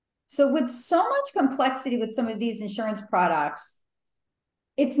So with so much complexity with some of these insurance products,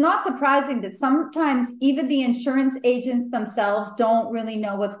 it's not surprising that sometimes even the insurance agents themselves don't really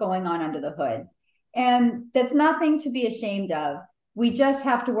know what's going on under the hood. And that's nothing to be ashamed of. We just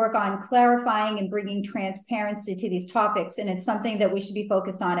have to work on clarifying and bringing transparency to these topics. And it's something that we should be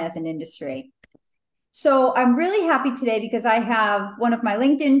focused on as an industry. So I'm really happy today because I have one of my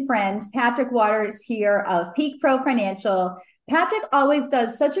LinkedIn friends, Patrick Waters, here of Peak Pro Financial. Patrick always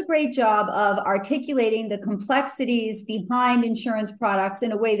does such a great job of articulating the complexities behind insurance products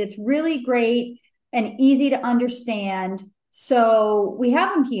in a way that's really great and easy to understand. So we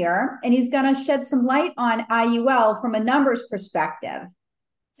have him here, and he's going to shed some light on IUL from a numbers perspective.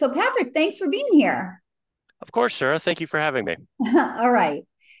 So, Patrick, thanks for being here. Of course, Sarah. Thank you for having me. All right.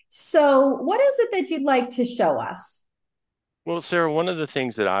 So, what is it that you'd like to show us? Well, Sarah, one of the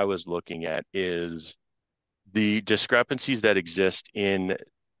things that I was looking at is the discrepancies that exist in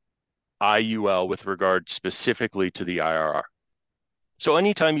IUL with regard specifically to the IRR. So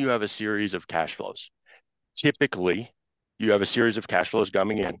anytime you have a series of cash flows, typically you have a series of cash flows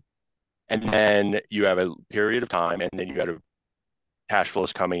coming in, and then you have a period of time, and then you have cash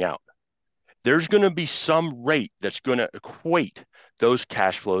flows coming out. There's going to be some rate that's going to equate those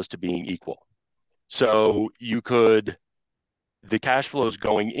cash flows to being equal. So the cash flows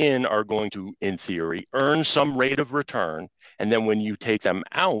going in are going to, in theory, earn some rate of return. And then when you take them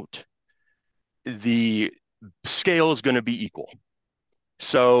out, the scale is going to be equal.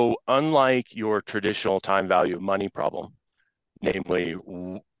 So unlike your traditional time value of money problem, namely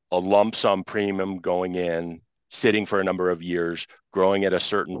a lump sum premium going in, sitting for a number of years, growing at a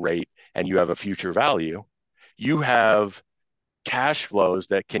certain rate, and you have a future value, you have cash flows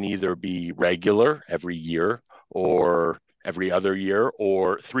that can either be regular every year or every other year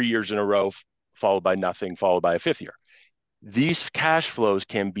or 3 years in a row, followed by nothing, followed by a fifth year. These cash flows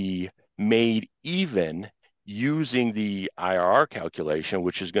can be made even using the IRR calculation,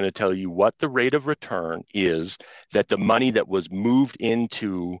 which is going to tell you what the rate of return is that the money that was moved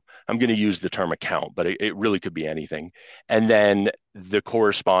into, I'm going to use the term account, but it really could be anything, and then the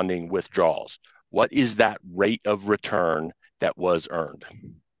corresponding withdrawals. What is that rate of return that was earned?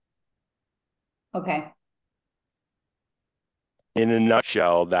 Okay. In a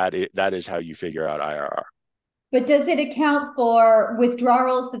nutshell, that is how you figure out IRR. But does it account for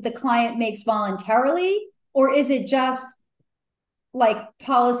withdrawals that the client makes voluntarily, or is it just like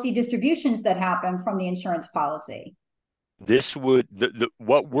policy distributions that happen from the insurance policy? This would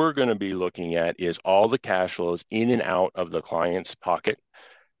what we're going to be looking at is all the cash flows in and out of the client's pocket.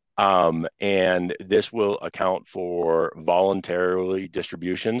 And this will account for voluntarily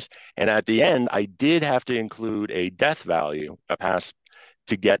distributions. And at the end, I did have to include a death value, a pass,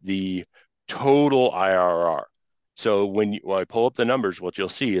 to get the total IRR. So when I pull up the numbers, what you'll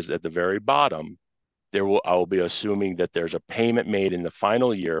see is at the very bottom, I will be assuming that there's a payment made in the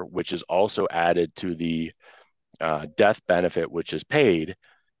final year, which is also added to the death benefit, which is paid.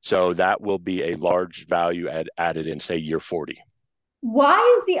 So that will be a large value added in, say, year 40.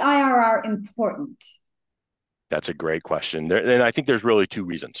 Why is the IRR important? That's a great question. And I think there's really two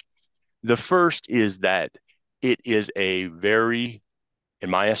reasons. The first is that it is a very, in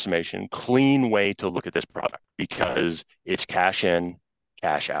my estimation, clean way to look at this product because it's cash in,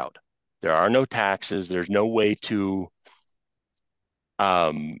 cash out. There are no taxes. There's no way to,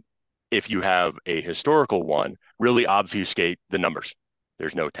 if you have a historical one, really obfuscate the numbers.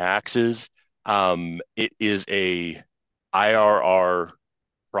 There's no taxes. It is a IRR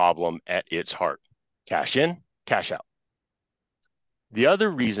problem at its heart. Cash in, cash out. The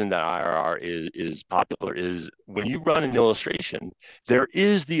other reason that IRR is popular is when you run an illustration, there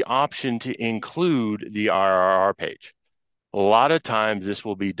is the option to include the IRR page. A lot of times this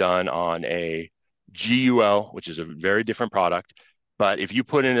will be done on a GUL, which is a very different product. But if you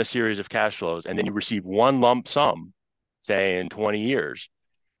put in a series of cash flows and then you receive one lump sum, say in 20 years,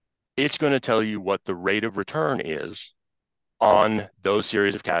 it's going to tell you what the rate of return is on those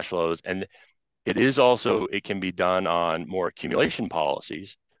series of cash flows. And it can be done on more accumulation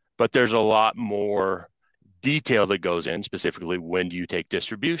policies, but there's a lot more detail that goes in, specifically when do you take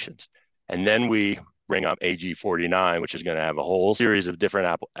distributions. And then we bring up AG 49, which is going to have a whole series of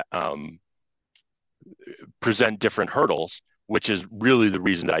different present different hurdles, which is really the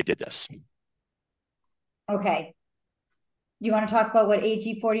reason that I did this. Okay. You want to talk about what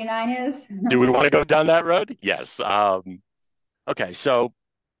AG 49 is? Do we want to go down that road? Yes. Okay, so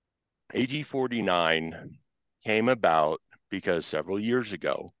AG 49 came about because several years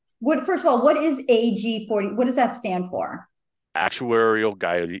ago, First of all, what is AG 40? What does that stand for? Actuarial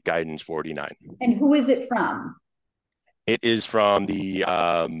Guidance 49. And who is it from? It is from the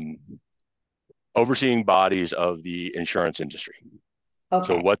overseeing bodies of the insurance industry.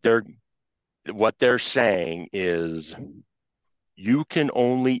 So Okay. what they're saying is you can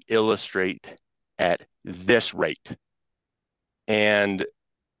only illustrate at this rate. And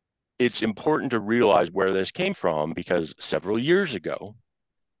it's important to realize where this came from because several years ago,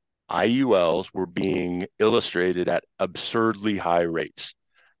 IULs were being illustrated at absurdly high rates.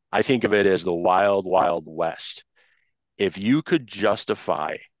 I think of it as the wild, wild west. If you could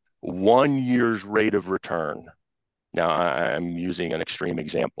justify 1 year's rate of return, now I'm using an extreme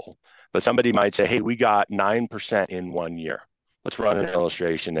example, but somebody might say, hey, we got 9% in 1 year. Let's run an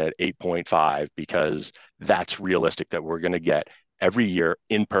illustration at 8.5 because that's realistic that we're going to get every year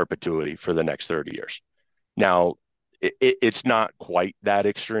in perpetuity for the next 30 years. Now, it's not quite that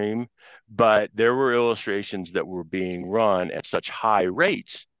extreme, but there were illustrations that were being run at such high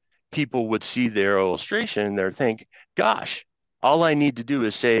rates. People would see their illustration and they'd think, gosh, all I need to do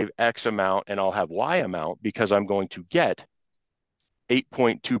is save X amount and I'll have Y amount because I'm going to get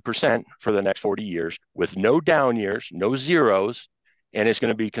 8.2% for the next 40 years with no down years, no zeros, and it's going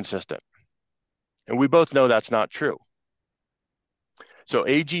to be consistent. And we both know that's not true. So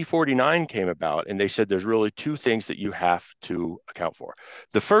AG 49 came about and they said there's really two things that you have to account for.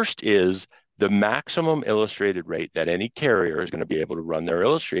 The first is the maximum illustrated rate that any carrier is going to be able to run their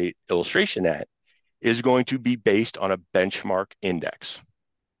illustration at is going to be based on a benchmark index.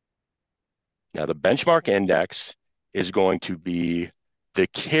 Now, the benchmark index is going to be the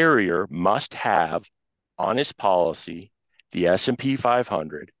carrier must have on its policy the S&P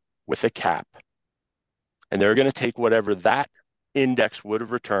 500 with a cap. And they're going to take whatever that index would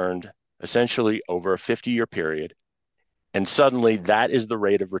have returned essentially over a 50-year period. And suddenly that is the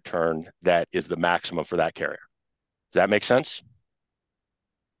rate of return that is the maximum for that carrier. Does that make sense?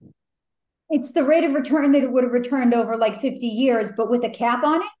 It's the rate of return that it would have returned over like 50 years, but with a cap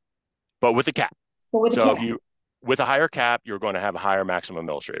on it, But with a cap. but with a So if cap. you, with a higher cap, you're going to have a higher maximum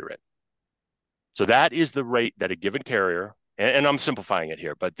illustrated rate. So that is the rate that a given carrier, and I'm simplifying it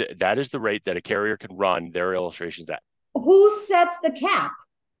here, but that is the rate that a carrier can run their illustrations at. Who sets the cap?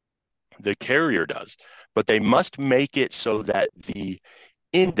 The carrier does, but they must make it so that the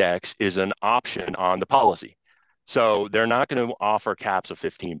index is an option on the policy. So they're not going to offer caps of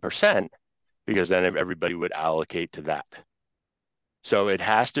 15% because then everybody would allocate to that. So it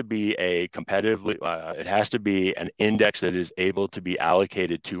has to be it has to be an index that is able to be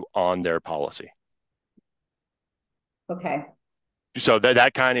allocated to on their policy. Okay. So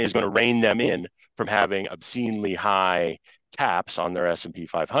that kind of is going to rein them in from having obscenely high caps on their S&P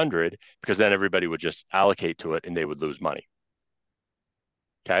 500 because then everybody would just allocate to it and they would lose money.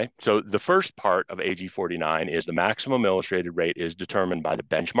 Okay, so the first part of AG 49 is the maximum illustrated rate is determined by the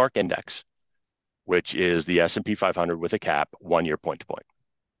benchmark index, which is the S&P 500 with a cap 1 year point to point.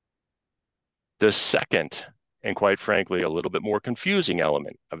 The second, and quite frankly, a little bit more confusing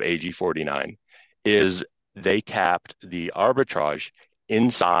element of AG 49 is they capped the arbitrage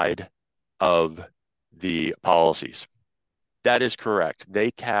inside of the policies. That is correct.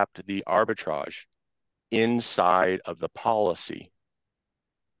 They capped the arbitrage inside of the policy.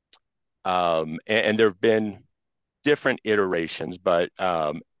 And there have been different iterations, but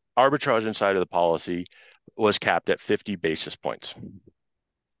arbitrage inside of the policy was capped at 50 basis points.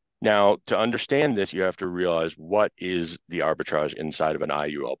 Now, to understand this, you have to realize what is the arbitrage inside of an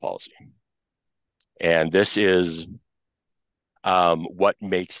IUL policy. And this is what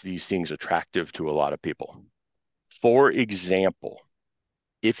makes these things attractive to a lot of people. For example,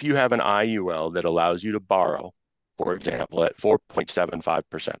 if you have an IUL that allows you to borrow, for example, at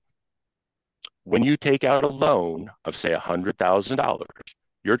 4.75%, when you take out a loan of, say, $100,000,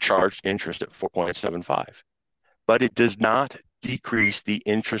 you're charged interest at 4.75, but it does not decrease the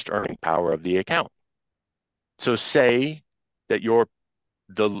interest earning power of the account. So say that your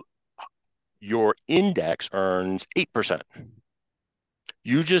index earns 8%.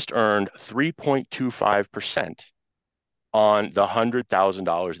 You just earned 3.25% on the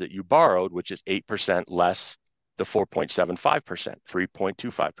 $100,000 that you borrowed, which is 8% less the 4.75%,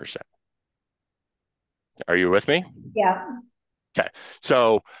 3.25%. Are you with me? Yeah. Okay.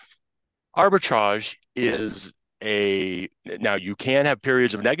 So arbitrage is now you can have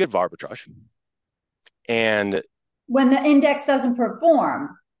periods of negative arbitrage. And When the index doesn't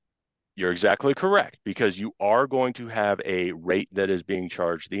perform. you're exactly correct because you are going to have a rate that is being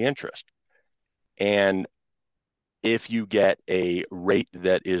charged the interest. And if you get a rate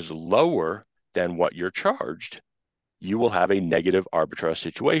that is lower than what you're charged, you will have a negative arbitrage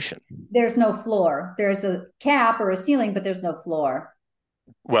situation. There's no floor. There's a cap or a ceiling, but there's no floor.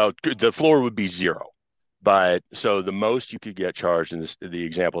 Well, the floor would be zero. But so the most you could get charged in this, the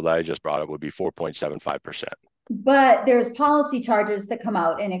example that I just brought up would be 4.75%. But there's policy charges that come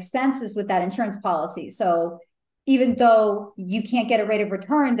out and expenses with that insurance policy. So even though you can't get a rate of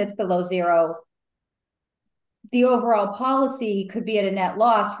return that's below zero, the overall policy could be at a net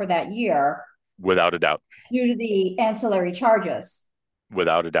loss for that year Without a doubt. due to the ancillary charges.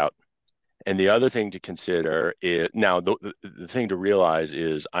 Without a doubt. And the other thing to consider is now the thing to realize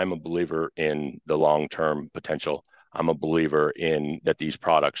is I'm a believer in the long-term potential. I'm a believer in that these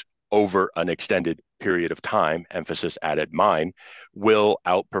products over an extended period of time, emphasis added mine, will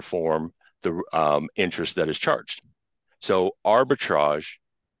outperform the interest that is charged. So arbitrage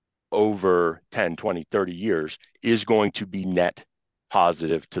over 10, 20, 30 years is going to be net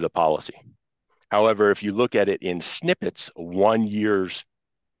positive to the policy. However, if you look at it in snippets, 1 year's,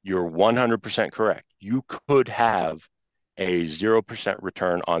 you're 100% correct. You could have a 0%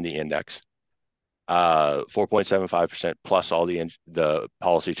 return on the index, 4.75% plus all the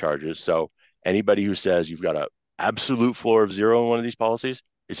policy charges. So anybody who says you've got an absolute floor of zero in one of these policies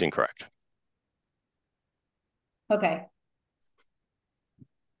is incorrect. Okay.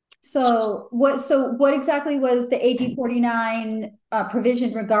 So what exactly was the AG 49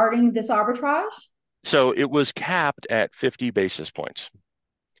 provision regarding this arbitrage? So it was capped at 50 basis points.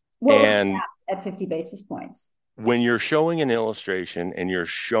 What was And capped at 50 basis points? when you're showing an illustration and you're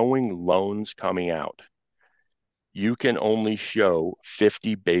showing loans coming out, you can only show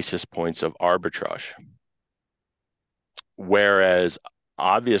 50 basis points of arbitrage. Whereas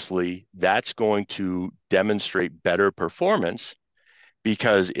obviously that's going to demonstrate better performance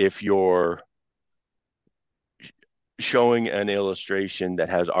because if you're showing an illustration that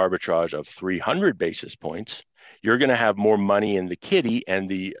has arbitrage of 300 basis points, you're going to have more money in the kitty and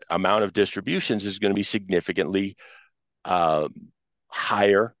the amount of distributions is going to be significantly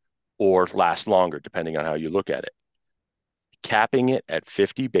higher or last longer, depending on how you look at it. Capping it at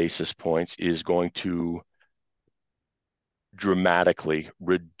 50 basis points is going to dramatically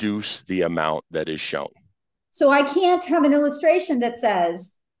reduce the amount that is shown. So I can't have an illustration that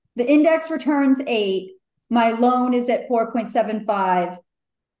says the index returns 8, my loan is at 4.75.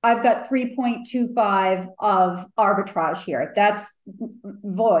 I've got 3.25 of arbitrage here. That's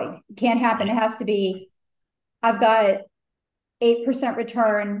void. Can't happen. It has to be, I've got 8%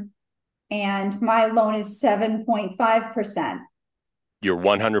 return and my loan is 7.5%. You're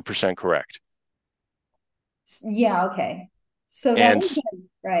 100% correct. Yeah, okay. So that And is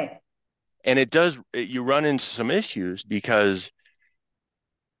right. and it does, you run into some issues because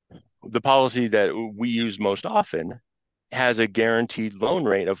the policy that we use most often has a guaranteed loan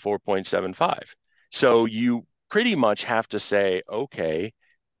rate of 4.75. So you pretty much have to say, okay,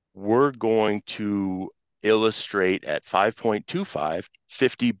 we're going to illustrate at 5.25,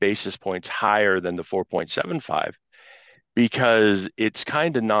 50 basis points higher than the 4.75, because it's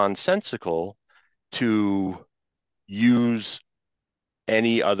kind of nonsensical to use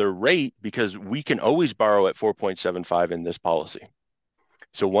any other rate because we can always borrow at 4.75 in this policy.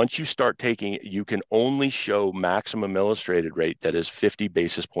 So once you start taking it, you can only show maximum illustrated rate that is 50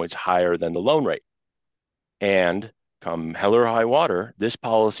 basis points higher than the loan rate. And come hell or high water, this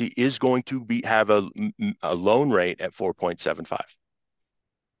policy is going to have a loan rate at 4.75.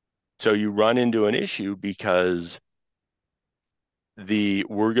 So you run into an issue because we're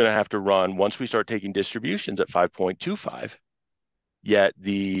going to have to run once we start taking distributions at 5.25, yet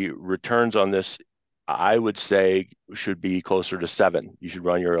the returns on this I would say should be closer to 7. You should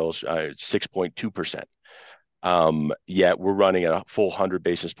run your 6.2%. Yet we're running at a full 100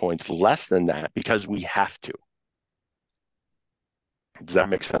 basis points less than that because we have to. Does that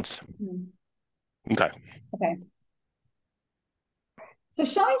make sense? Mm-hmm. Okay. Okay. So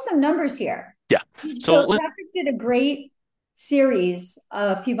show me some numbers here. Yeah. So Patrick did a great series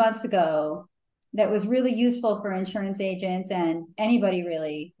a few months ago that was really useful for insurance agents and anybody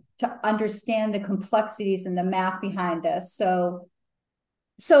really to understand the complexities and the math behind this. So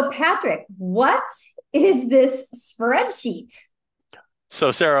Patrick, what is this spreadsheet?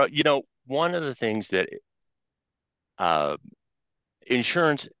 So Sarah, one of the things that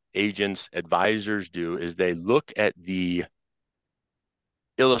insurance agents, advisors do is they look at the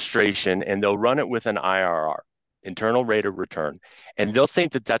illustration and they'll run it with an IRR, internal rate of return, and they'll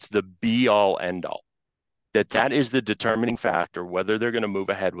think that that's the be all end all, that is the determining factor whether they're going to move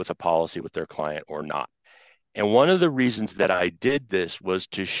ahead with a policy with their client or not. And one of the reasons that I did this was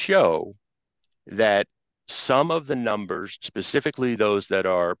to show that some of the numbers, specifically those that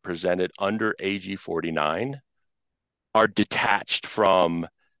are presented under AG 49, are detached from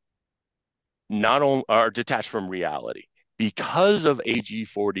reality. Because of AG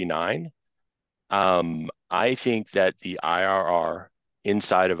 49, I think that the IRR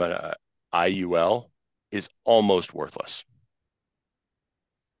inside of an IUL is almost worthless.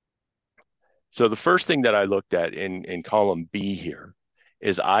 So the first thing that I looked at in column B here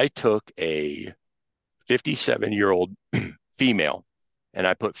is I took a 57-year-old female and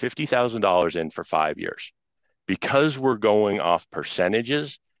I put $50,000 in for 5 years. Because we're going off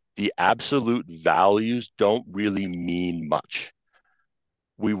percentages, the absolute values don't really mean much.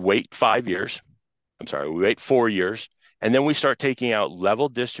 We wait 5 years. We wait 4 years, and then we start taking out level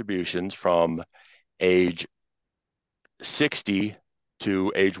distributions from age 60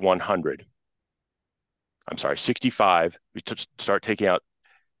 to age 100. 65. We start taking out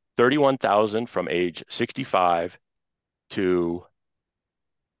 31,000 from age 65 to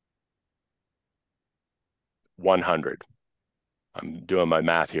 100. I'm doing my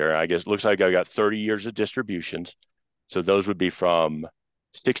math here. I guess it looks like I got 30 years of distributions. So those would be from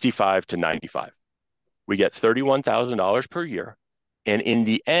 65 to 95. We get $31,000 per year. And in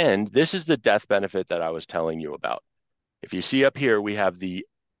the end, this is the death benefit that I was telling you about. If you see up here, we have the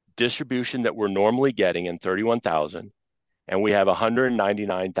distribution that we're normally getting in 31,000, and we have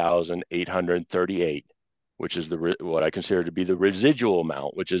 199,838, which is what I consider to be the residual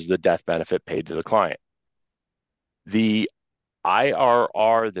amount, which is the death benefit paid to the client. The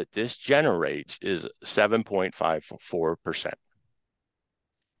IRR that this generates is 7.54%.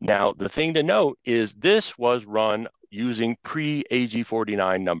 Now, the thing to note is this was run using pre-AG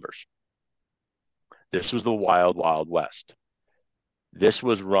 49 numbers. This was the wild, wild west. This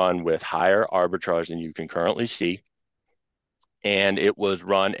was run with higher arbitrage than you can currently see, and it was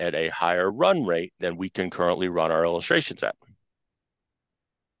run at a higher run rate than we can currently run our illustrations at.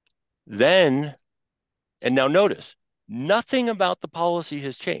 And now notice, nothing about the policy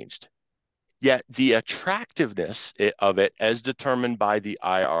has changed. Yet the attractiveness of it, as determined by the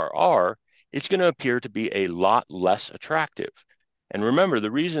IRR, it's going to appear to be a lot less attractive. And remember,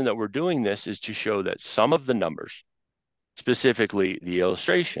 the reason that we're doing this is to show that some of the numbers, specifically the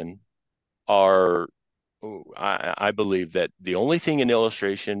illustration, are, I believe that the only thing an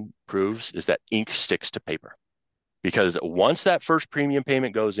illustration proves is that ink sticks to paper. Because once that first premium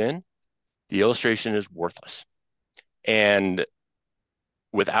payment goes in, the illustration is worthless. And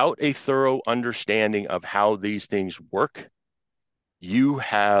without a thorough understanding of how these things work, you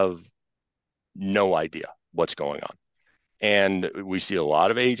have no idea what's going on. And we see a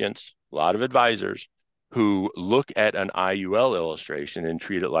lot of agents, a lot of advisors who look at an IUL illustration and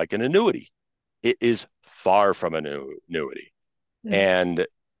treat it like an annuity. It is far from an annuity. Yeah. And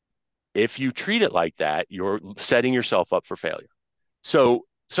if you treat it like that, you're setting yourself up for failure. So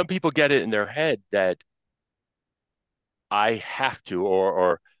some people get it in their head that I have to,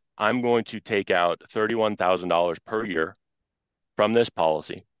 or I'm going to take out $31,000 per year from this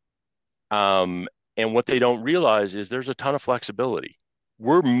policy. And what they don't realize is there's a ton of flexibility.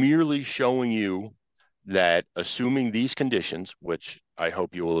 We're merely showing you that assuming these conditions, which I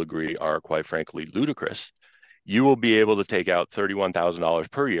hope you will agree are quite frankly ludicrous, you will be able to take out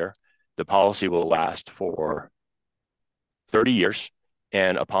 $31,000 per year. The policy will last for 30 years.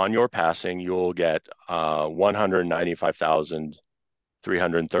 And upon your passing, you'll get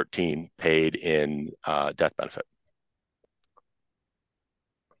 $195,313 paid in death benefit.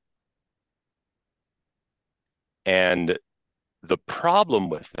 And the problem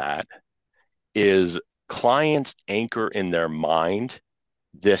with that is clients anchor in their mind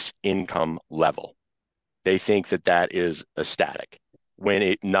this income level. They think that that is static,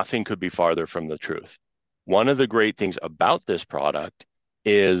 when nothing could be farther from the truth. One of the great things about this product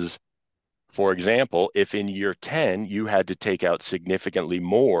is, for example, if in year 10 you had to take out significantly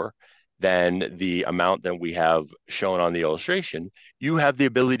more than the amount that we have shown on the illustration, you have the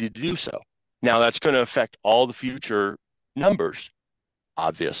ability to do so. Now, that's going to affect all the future numbers,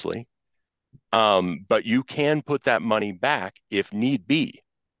 obviously, but you can put that money back if need be.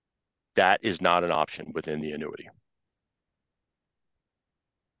 That is not an option within the annuity.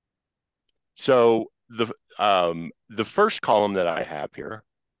 So the first column that I have here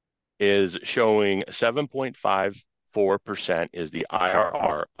is showing 7.54% is the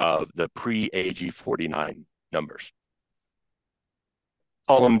IRR of the pre-AG 49 numbers.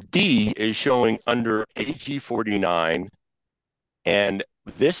 Column D is showing under AG 49, and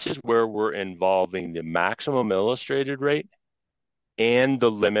this is where we're involving the maximum illustrated rate and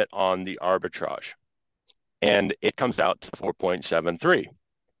the limit on the arbitrage. And it comes out to 4.73.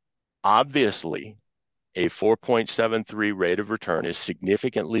 Obviously, a 4.73 rate of return is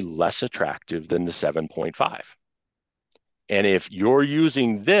significantly less attractive than the 7.5. And if you're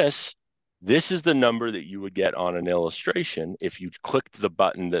using this This is the number that you would get on an illustration if you clicked the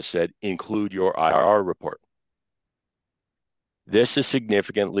button that said include your IRR report. This is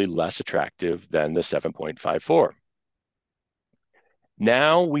significantly less attractive than the 7.54.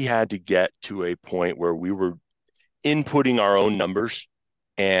 Now we had to get to a point where we were inputting our own numbers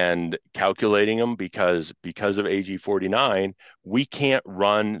and calculating them because of AG 49, we can't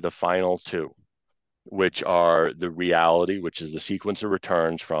run the final two, which are the reality, which is the sequence of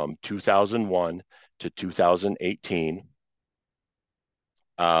returns from 2001 to 2018.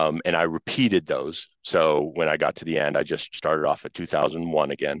 And I repeated those. So when I got to the end, I just started off at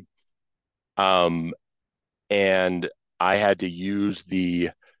 2001 again. Um, and I had to use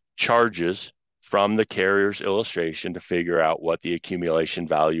the charges from the carrier's illustration to figure out what the accumulation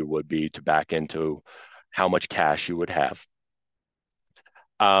value would be to back into how much cash you would have.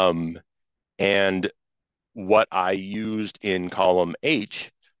 And what I used in column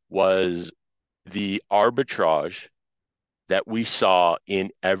H was the arbitrage that we saw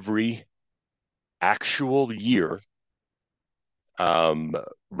in every actual year,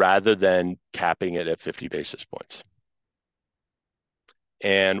 rather than capping it at 50 basis points.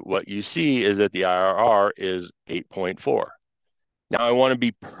 And what you see is that the IRR is 8.4. Now, I want to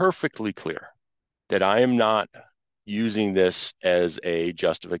be perfectly clear that I am not using this as a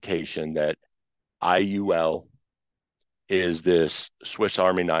justification that IUL is this Swiss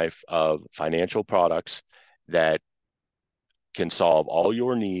Army knife of financial products that can solve all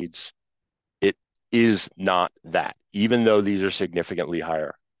your needs. It is not that, even though these are significantly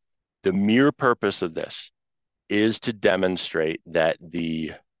higher. The mere purpose of this is to demonstrate that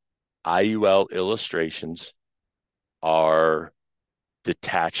the IUL illustrations are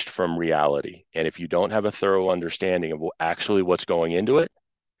detached from reality. And if you don't have a thorough understanding of actually what's going into it,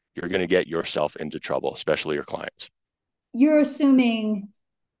 you're going to get yourself into trouble, especially your clients. You're assuming,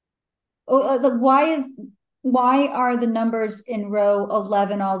 why are the numbers in row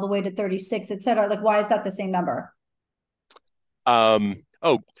 11 all the way to 36, et cetera? Like, why is that the same number?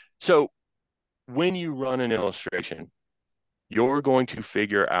 So when you run an illustration, you're going to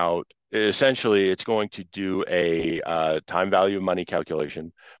figure out, essentially, it's going to do a time value of money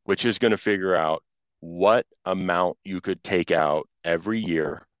calculation, which is going to figure out what amount you could take out every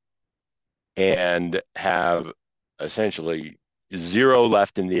year and have essentially zero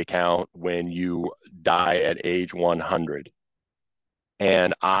left in the account when you die at age 100.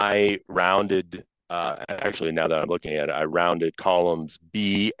 And I rounded, actually, now that I'm looking at it, I rounded columns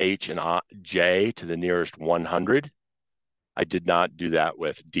B, H, and J to the nearest 100. I did not do that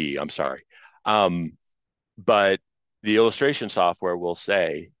with D. I'm sorry. But the illustration software will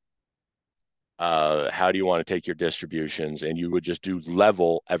say, how do you want to take your distributions? And you would just do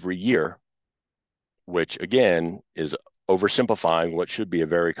level every year, which again is oversimplifying what should be a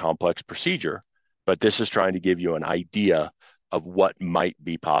very complex procedure. But this is trying to give you an idea of what might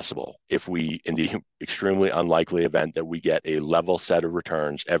be possible if we, in the extremely unlikely event that we get a level set of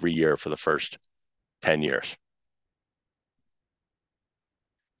returns every year for the first 10 years.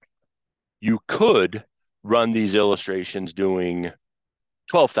 You could run these illustrations doing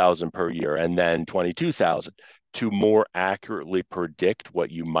 12,000 per year and then 22,000 to more accurately predict what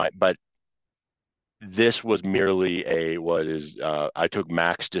you might, but this was merely I took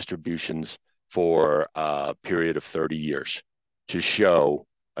max distributions for a period of 30 years to show,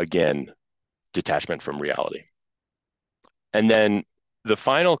 again, detachment from reality. And then the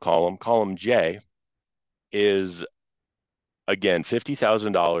final column, column J, is again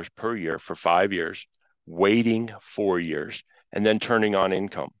 $50,000 per year for 5 years, waiting 4 years, and then turning on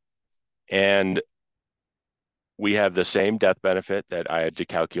income. And we have the same death benefit that I had to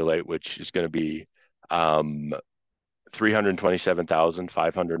calculate, which is going to be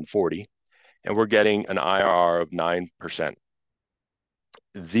 327,540, and we're getting an IRR of 9%.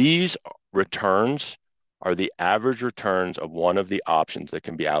 These returns are the average returns of one of the options that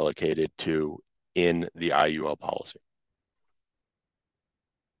can be allocated to in the IUL policy.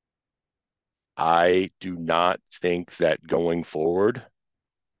 I do not think that going forward,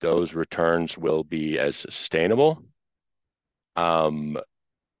 those returns will be as sustainable,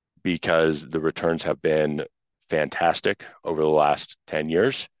 because the returns have been fantastic over the last 10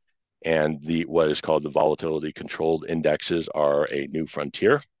 years. And what is called the volatility controlled indexes are a new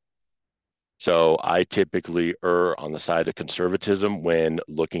frontier. So I typically err on the side of conservatism when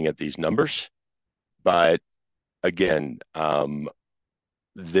looking at these numbers. But again,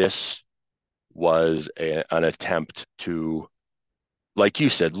 this was an attempt to, like you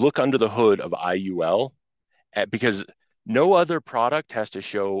said, look under the hood of IUL, because no other product has to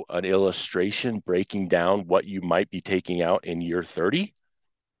show an illustration breaking down what you might be taking out in year 30.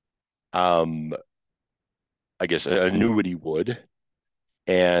 um, I guess an annuity would.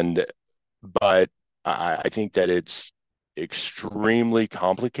 And but I think that it's extremely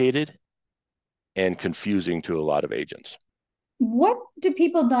complicated and confusing to a lot of agents. What do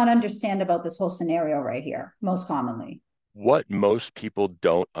people not understand about this whole scenario right here, most commonly? What most people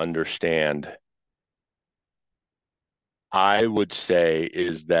don't understand, I would say,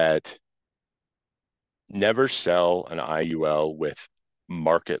 is that never sell an IUL with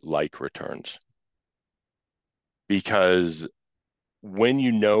market-like returns. Because when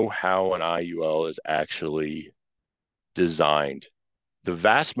you know how an IUL is actually designed, the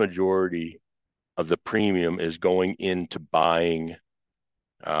vast majority of the premium is going into buying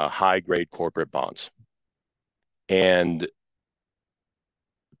high grade corporate bonds. And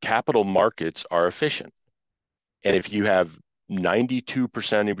capital markets are efficient. And if you have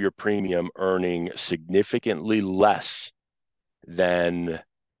 92% of your premium earning significantly less than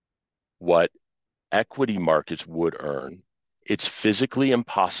what equity markets would earn, it's physically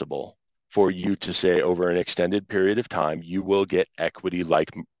impossible for you to say over an extended period of time, you will get equity like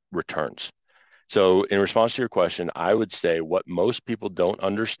returns. So, in response to your question, I would say what most people don't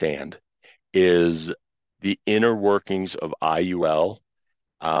understand is the inner workings of IUL,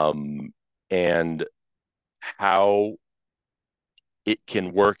 and how it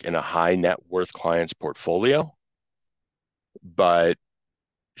can work in a high net worth client's portfolio, but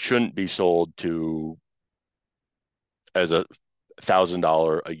shouldn't be sold to as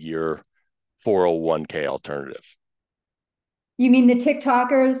 $1,000 a year 401k alternative. You mean the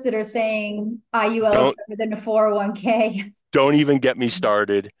TikTokers that are saying IUL is Don't better than a 401k? don't even get me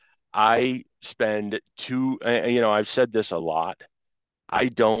started. I spend I've said this a lot. I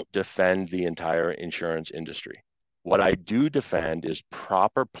don't defend the entire insurance industry. What I do defend is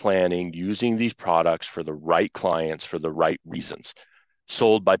proper planning using these products for the right clients for the right reasons,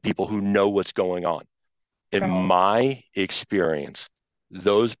 sold by people who know what's going on. In Right. my experience,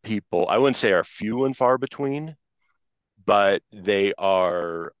 those people, I wouldn't say are few and far between, but they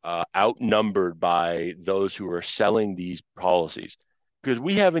are outnumbered by those who are selling these policies. Because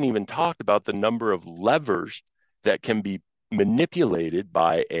we haven't even talked about the number of levers that can be manipulated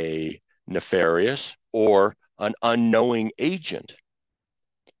by a nefarious or an unknowing agent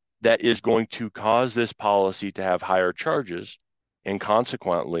that is going to cause this policy to have higher charges and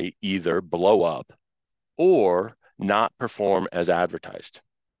consequently either blow up or not perform as advertised.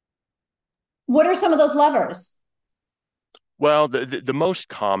 What are some of those levers? Well, the most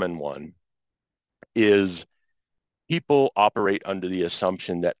common one is people operate under the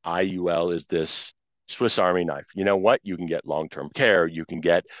assumption that IUL is this Swiss Army knife. You know what? You can get long term care, you can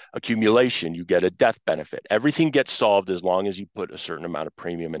get accumulation, you get a death benefit. Everything gets solved as long as you put a certain amount of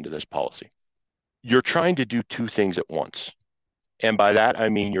premium into this policy. You're trying to do two things at once. And by that, I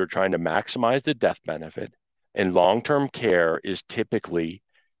mean you're trying to maximize the death benefit, and long term care is typically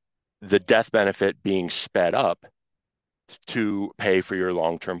the death benefit being sped up to pay for your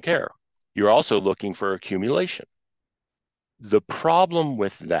long term care. You're also looking for accumulation. The problem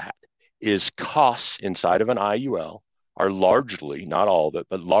with that is costs inside of an IUL are largely, not all of it,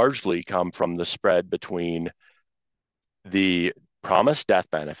 but largely come from the spread between the promised death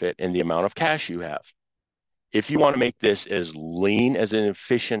benefit and the amount of cash you have. If you want to make this as lean as and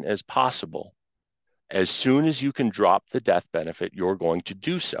efficient as possible, as soon as you can drop the death benefit, you're going to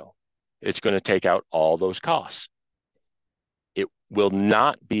do so. It's going to take out all those costs. It will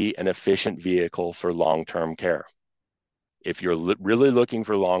not be an efficient vehicle for long-term care. If you're really looking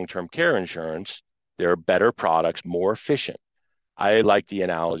for long-term care insurance, there are better products, more efficient. I like the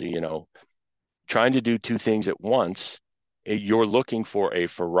analogy, trying to do two things at once. You're looking for a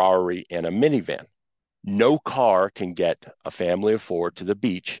Ferrari and a minivan. No car can get a family of four to the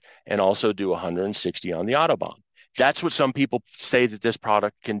beach and also do 160 on the Autobahn. That's what some people say that this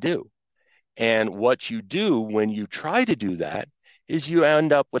product can do. And what you do when you try to do that is you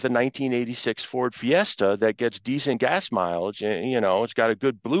end up with a 1986 Ford Fiesta that gets decent gas mileage and it's got a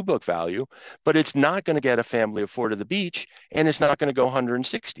good blue book value, but it's not going to get a family of four to the beach and it's not going to go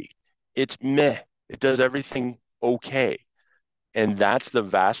 160. It's meh. It does everything okay. And that's the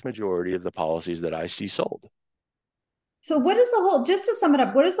vast majority of the policies that I see sold. So what is the whole, just to sum it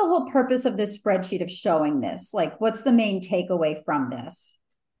up, what is the whole purpose of this spreadsheet of showing this? Like, what's the main takeaway from this?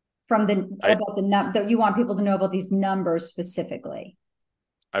 From the I, about the that you want people to know about these numbers specifically?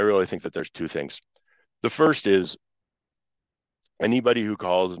 I really think that there's two things. The first is anybody who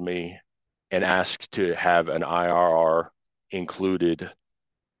calls me and asks to have an IRR included,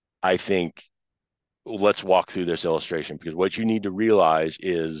 I think let's walk through this illustration because what you need to realize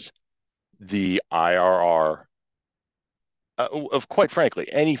is the IRR of quite frankly,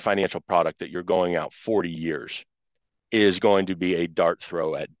 any financial product that you're going out 40 years is going to be a dart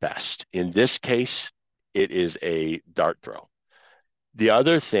throw at best. In this case, it is a dart throw. The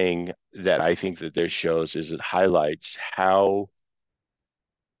other thing that I think that this shows is it highlights how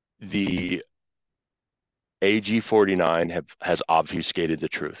the AG 49 has obfuscated the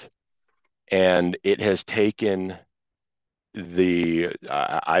truth. And it has taken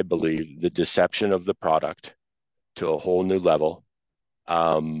I believe, the deception of the product to a whole new level.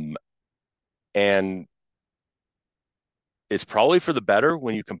 Um, and it's probably for the better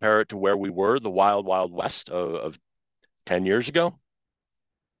when you compare it to where we were, the wild, wild west of 10 years ago,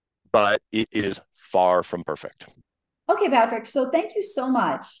 but it is far from perfect. Okay, Patrick. So thank you so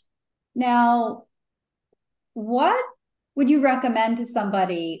much. Now, what would you recommend to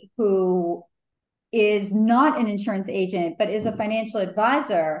somebody who is not an insurance agent, but is a financial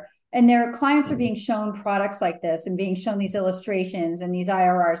advisor, and their clients are being shown products like this and being shown these illustrations and these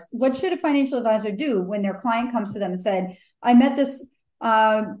IRRs? What should a financial advisor do when their client comes to them and said, I met this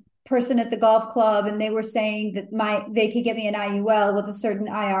person at the golf club and they were saying that they could get me an IUL with a certain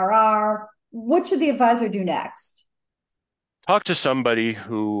IRR? What should the advisor do next? Talk to somebody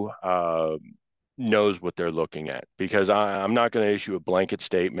who knows what they're looking at, because I'm not going to issue a blanket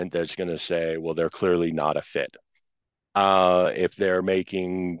statement that's going to say, well, they're clearly not a fit. If they're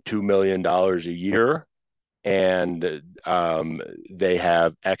making $2 million a year and they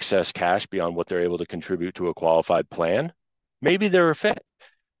have excess cash beyond what they're able to contribute to a qualified plan, maybe they're a fit.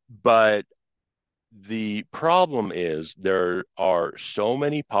 But the problem is there are so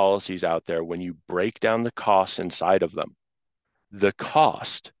many policies out there when you break down the costs inside of them. The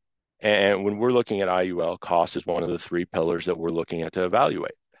cost, and when we're looking at IUL, cost is one of the three pillars that we're looking at to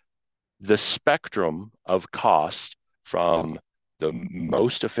evaluate. The spectrum of cost from the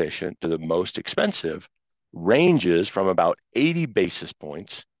most efficient to the most expensive ranges from about 80 basis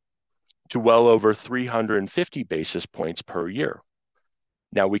points to well over 350 basis points per year.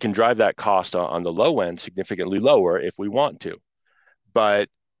 Now, we can drive that cost on the low end significantly lower if we want to, but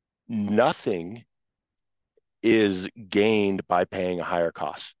nothing is gained by paying a higher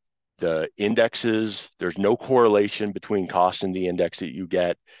cost. The indexes, there's no correlation between cost and the index that you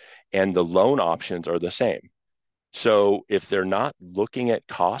get, and the loan options are the same. So if they're not looking at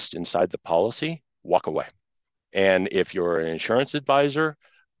cost inside the policy, walk away. And if you're an insurance advisor,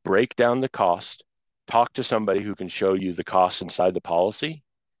 break down the cost, talk to somebody who can show you the cost inside the policy.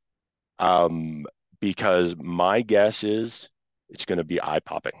 Um, because my guess is it's going to be eye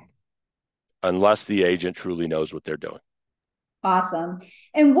popping unless the agent truly knows what they're doing. Awesome.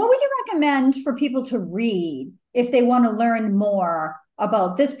 And what would you recommend for people to read if they want to learn more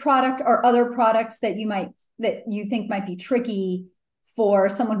about this product or other products that you think might be tricky for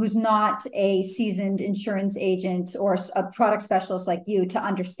someone who's not a seasoned insurance agent or a product specialist like you to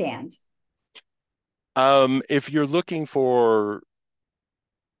understand? If you're looking for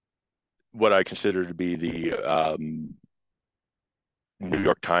what I consider to be the New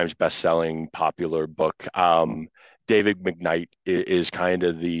York Times best-selling popular book, David McKnight is kind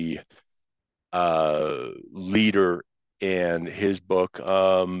of the leader in his book.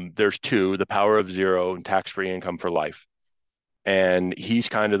 There's two, The Power of Zero and Tax-Free Income for Life. And he's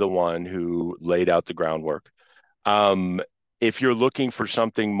kind of the one who laid out the groundwork. Um, if you're looking for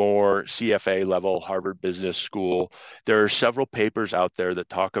something more CFA level, Harvard Business School, there are several papers out there that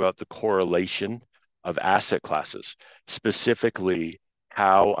talk about the correlation of asset classes, specifically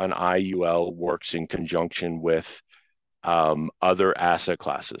how an IUL works in conjunction with other asset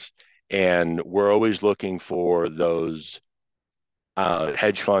classes. And we're always looking for those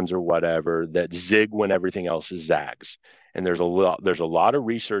hedge funds or whatever that zig when everything else zags. And there's a lot of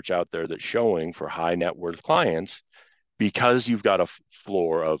research out there that's showing for high net worth clients, because you've got a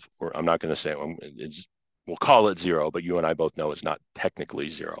floor of, or I'm not going to say we'll call it zero, but you and I both know it's not technically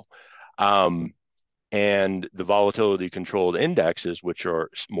zero. Um, and the volatility controlled indexes, which are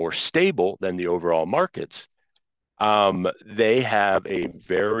more stable than the overall markets, they have a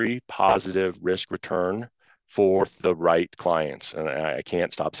very positive risk return for the right clients. And I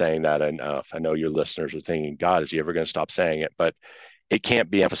can't stop saying that enough. I know your listeners are thinking, God, is he ever going to stop saying it? But it can't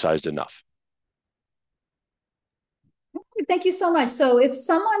be emphasized enough. Thank you so much. So if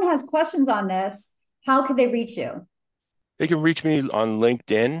someone has questions on this, how could they reach you? They can reach me on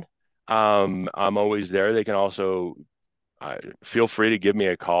LinkedIn. I'm always there. They can also feel free to give me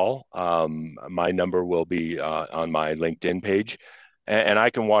a call. My number will be on my LinkedIn page, and I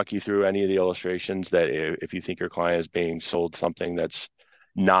can walk you through any of the illustrations that if you think your client is being sold something that's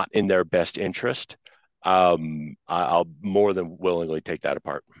not in their best interest, I'll more than willingly take that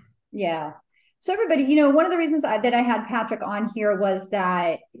apart. Yeah. So everybody, one of the reasons that I had Patrick on here was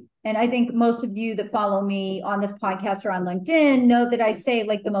that, and I think most of you that follow me on this podcast or on LinkedIn know that I say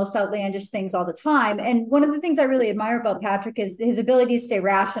like the most outlandish things all the time. And one of the things I really admire about Patrick is his ability to stay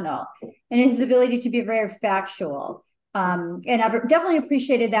rational and his ability to be very factual. And I've definitely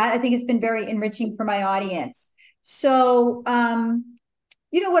appreciated that. I think it's been very enriching for my audience. So,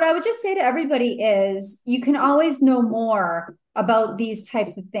 what I would just say to everybody is you can always know more about these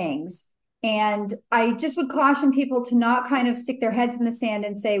types of things. And I just would caution people to not kind of stick their heads in the sand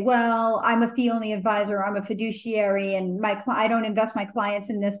and say, well, I'm a fee only advisor, I'm a fiduciary, and I don't invest my clients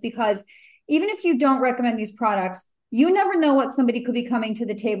in this, because even if you don't recommend these products, you never know what somebody could be coming to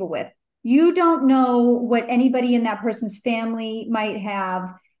the table with. You don't know what anybody in that person's family might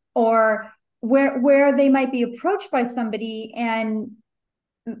have, or where they might be approached by somebody and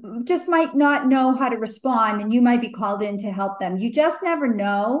just might not know how to respond, and you might be called in to help them. You just never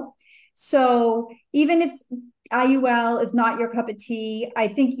know. So even if IUL is not your cup of tea, I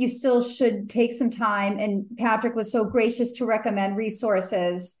think you still should take some time. And Patrick was so gracious to recommend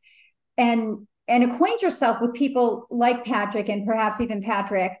resources and acquaint yourself with people like Patrick and perhaps even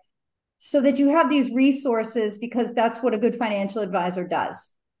Patrick, so that you have these resources, because that's what a good financial advisor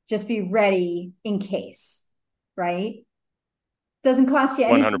does. Just be ready in case, right? Doesn't cost you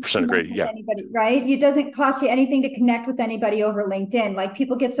anything to 100% connect agree. with Yeah. anybody, right? It doesn't cost you anything to connect with anybody over LinkedIn. Like,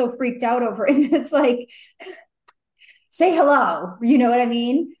 people get so freaked out over it. It's like, say hello. You know what I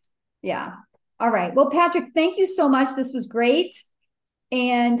mean? Yeah. All right. Well, Patrick, thank you so much. This was great.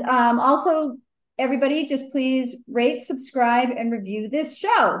 And also, everybody, just please rate, subscribe, and review this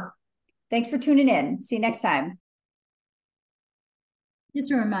show. Thanks for tuning in. See you next time. Just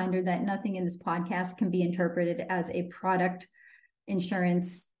a reminder that nothing in this podcast can be interpreted as a product,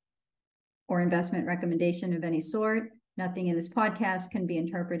 insurance, or investment recommendation of any sort. Nothing in this podcast can be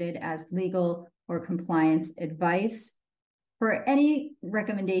interpreted as legal or compliance advice. For any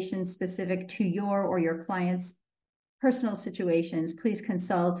recommendations specific to your or your client's personal situations, please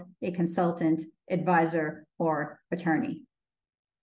consult a consultant, advisor, or attorney.